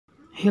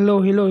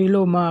Hello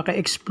mga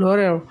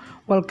ka-explorer.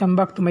 Welcome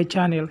back to my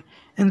channel.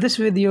 In this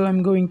video,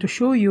 I'm going to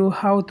show you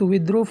how to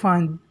withdraw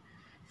fund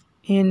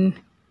in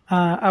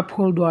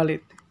Uphold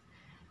Wallet.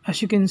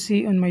 As you can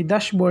see on my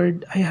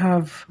dashboard, I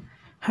have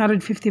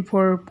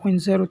 154.02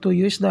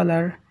 US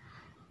dollar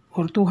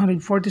or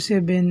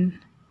 247.4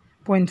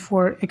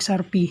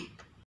 XRP.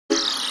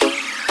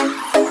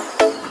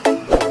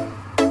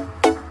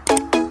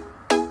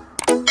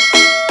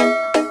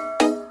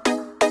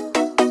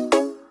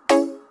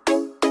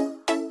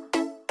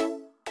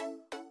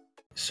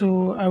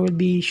 So I will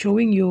be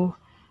showing you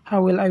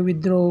how will I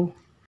withdraw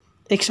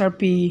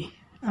XRP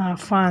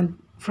fund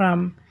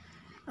from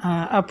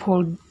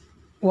Uphold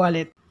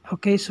Wallet.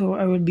 Okay, so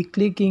I will be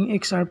clicking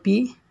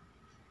XRP,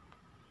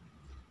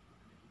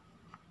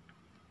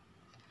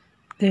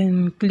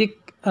 then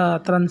click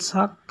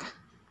transact.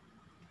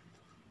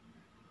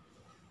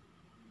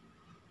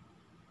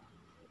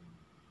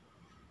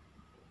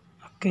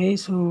 Okay,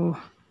 so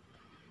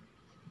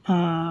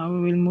we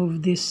will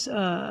move this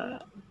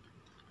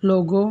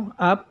logo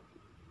up,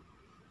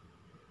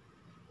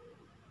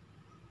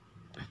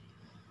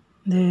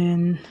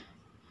 then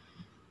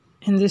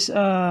in this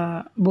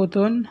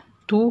button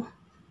 2,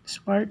 this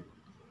part,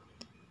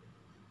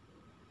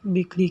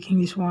 be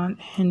clicking this one,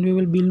 and we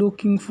will be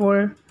looking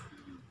for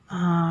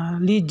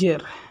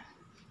ledger.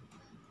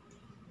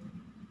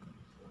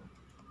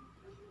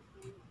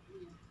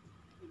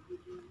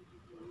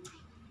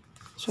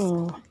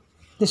 So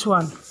this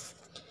one,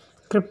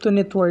 crypto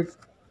network,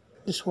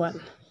 this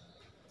one.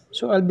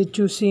 So I'll be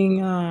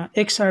choosing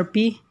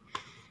XRP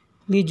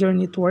ledger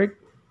network.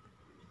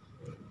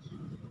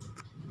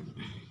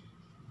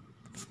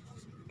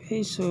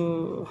 Okay,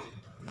 so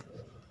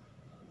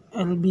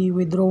I'll be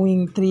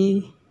withdrawing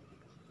 3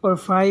 or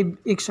 5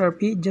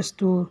 XRP just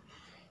to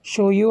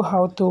show you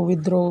how to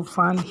withdraw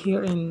fund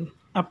here in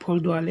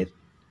Uphold Wallet.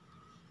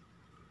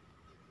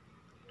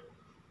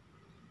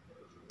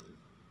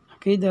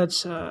 Okay,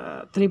 that's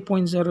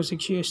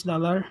 3.06 US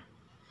dollar.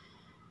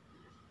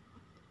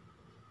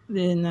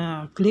 Then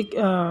click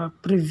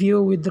preview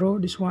withdraw,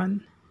 this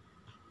one.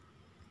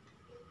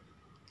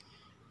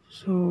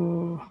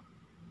 So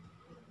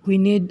we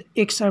need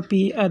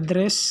XRP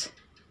address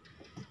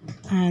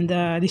and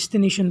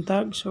destination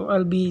tag. So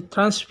I'll be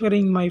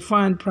transferring my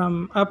fund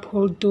from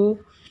Uphold to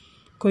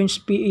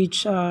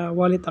Coins.ph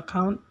wallet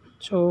account.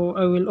 So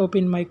I will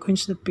open my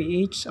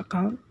Coins.ph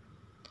account.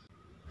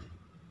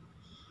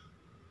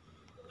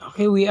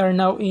 Okay, we are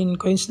now in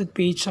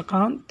Coins.ph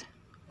account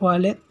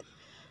wallet.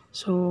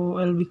 So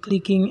I'll be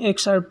clicking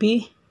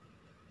XRP,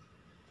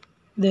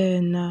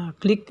 then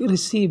click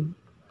receive,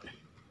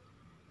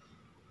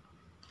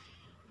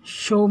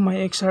 show my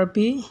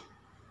XRP,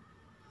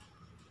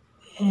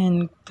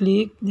 and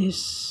click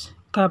this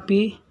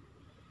copy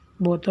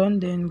button,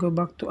 then go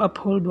back to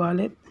Uphold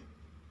Wallet,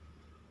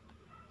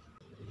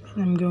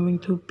 and I'm going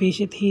to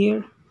paste it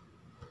here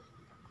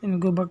and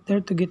go back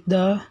there to get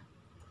the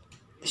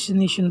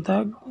destination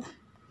tag,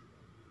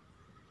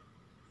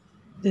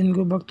 then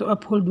go back to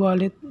Uphold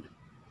Wallet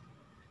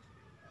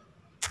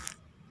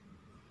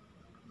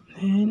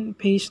and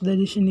paste the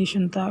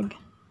destination tag.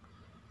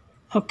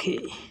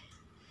 Okay,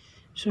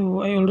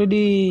 so I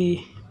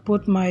already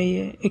put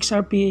my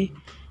XRP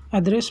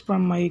address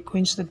from my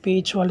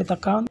Coins.ph wallet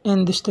account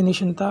and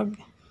destination tag.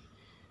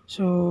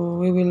 So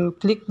we will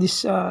click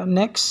this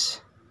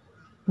next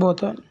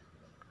button.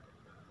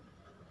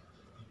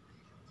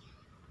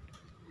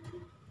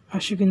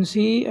 As you can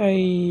see,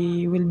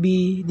 I will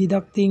be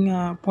deducting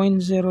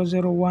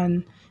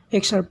 0.001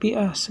 XRP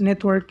as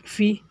network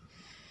fee.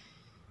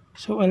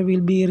 So I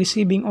will be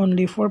receiving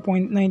only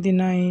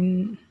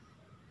 4.999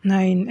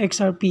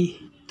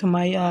 XRP to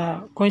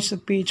my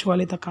Coins.ph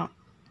wallet account.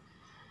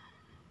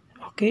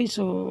 Okay,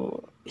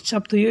 so it's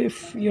up to you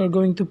if you're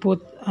going to put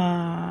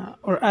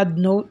or add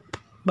note,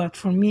 but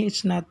for me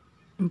it's not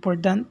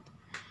important.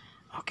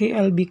 Okay,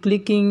 I'll be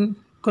clicking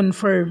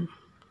confirm,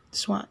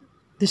 this one,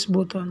 this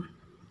button.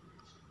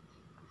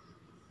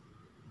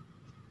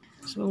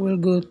 So we'll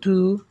go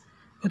to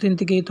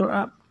Authenticator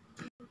app.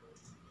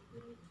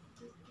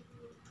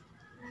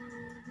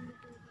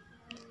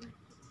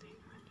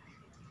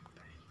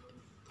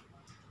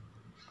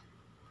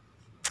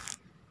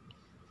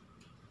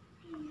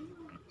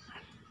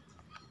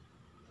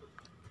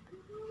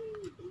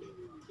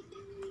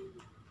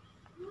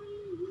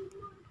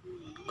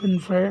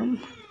 Confirm.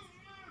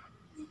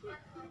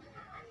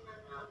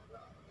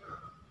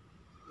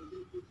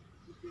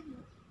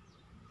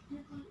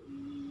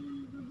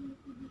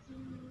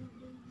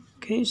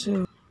 Okay,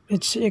 so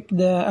let's check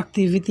the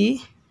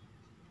activity.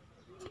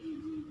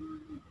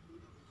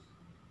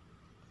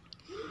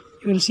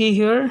 You will see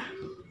here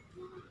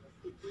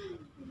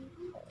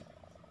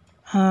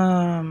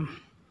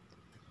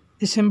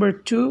December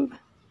 2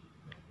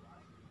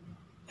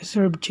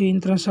 serve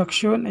chain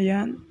transaction,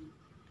 ayan,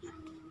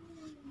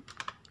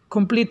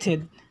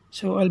 completed.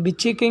 So I'll be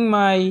checking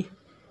my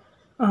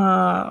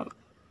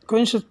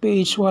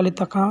Coins.ph wallet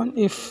account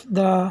if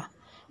the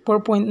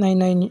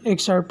 4.99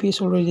 XRP is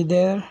already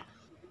there.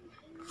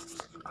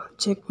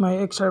 check my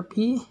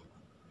XRP.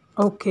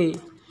 Okay,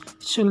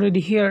 it's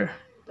already here.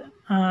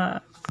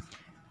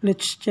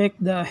 Let's check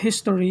the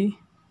history.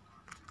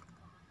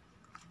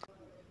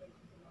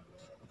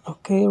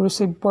 Okay,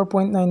 received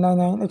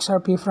 4.999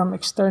 XRP from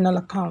external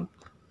account.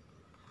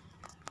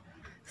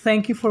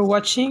 Thank you for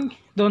watching.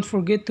 Don't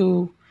forget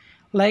to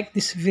like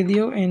this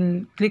video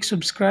and click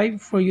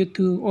subscribe for you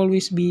to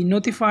always be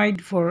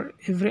notified for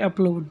every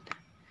upload.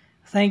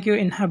 Thank you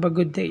and have a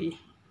good day.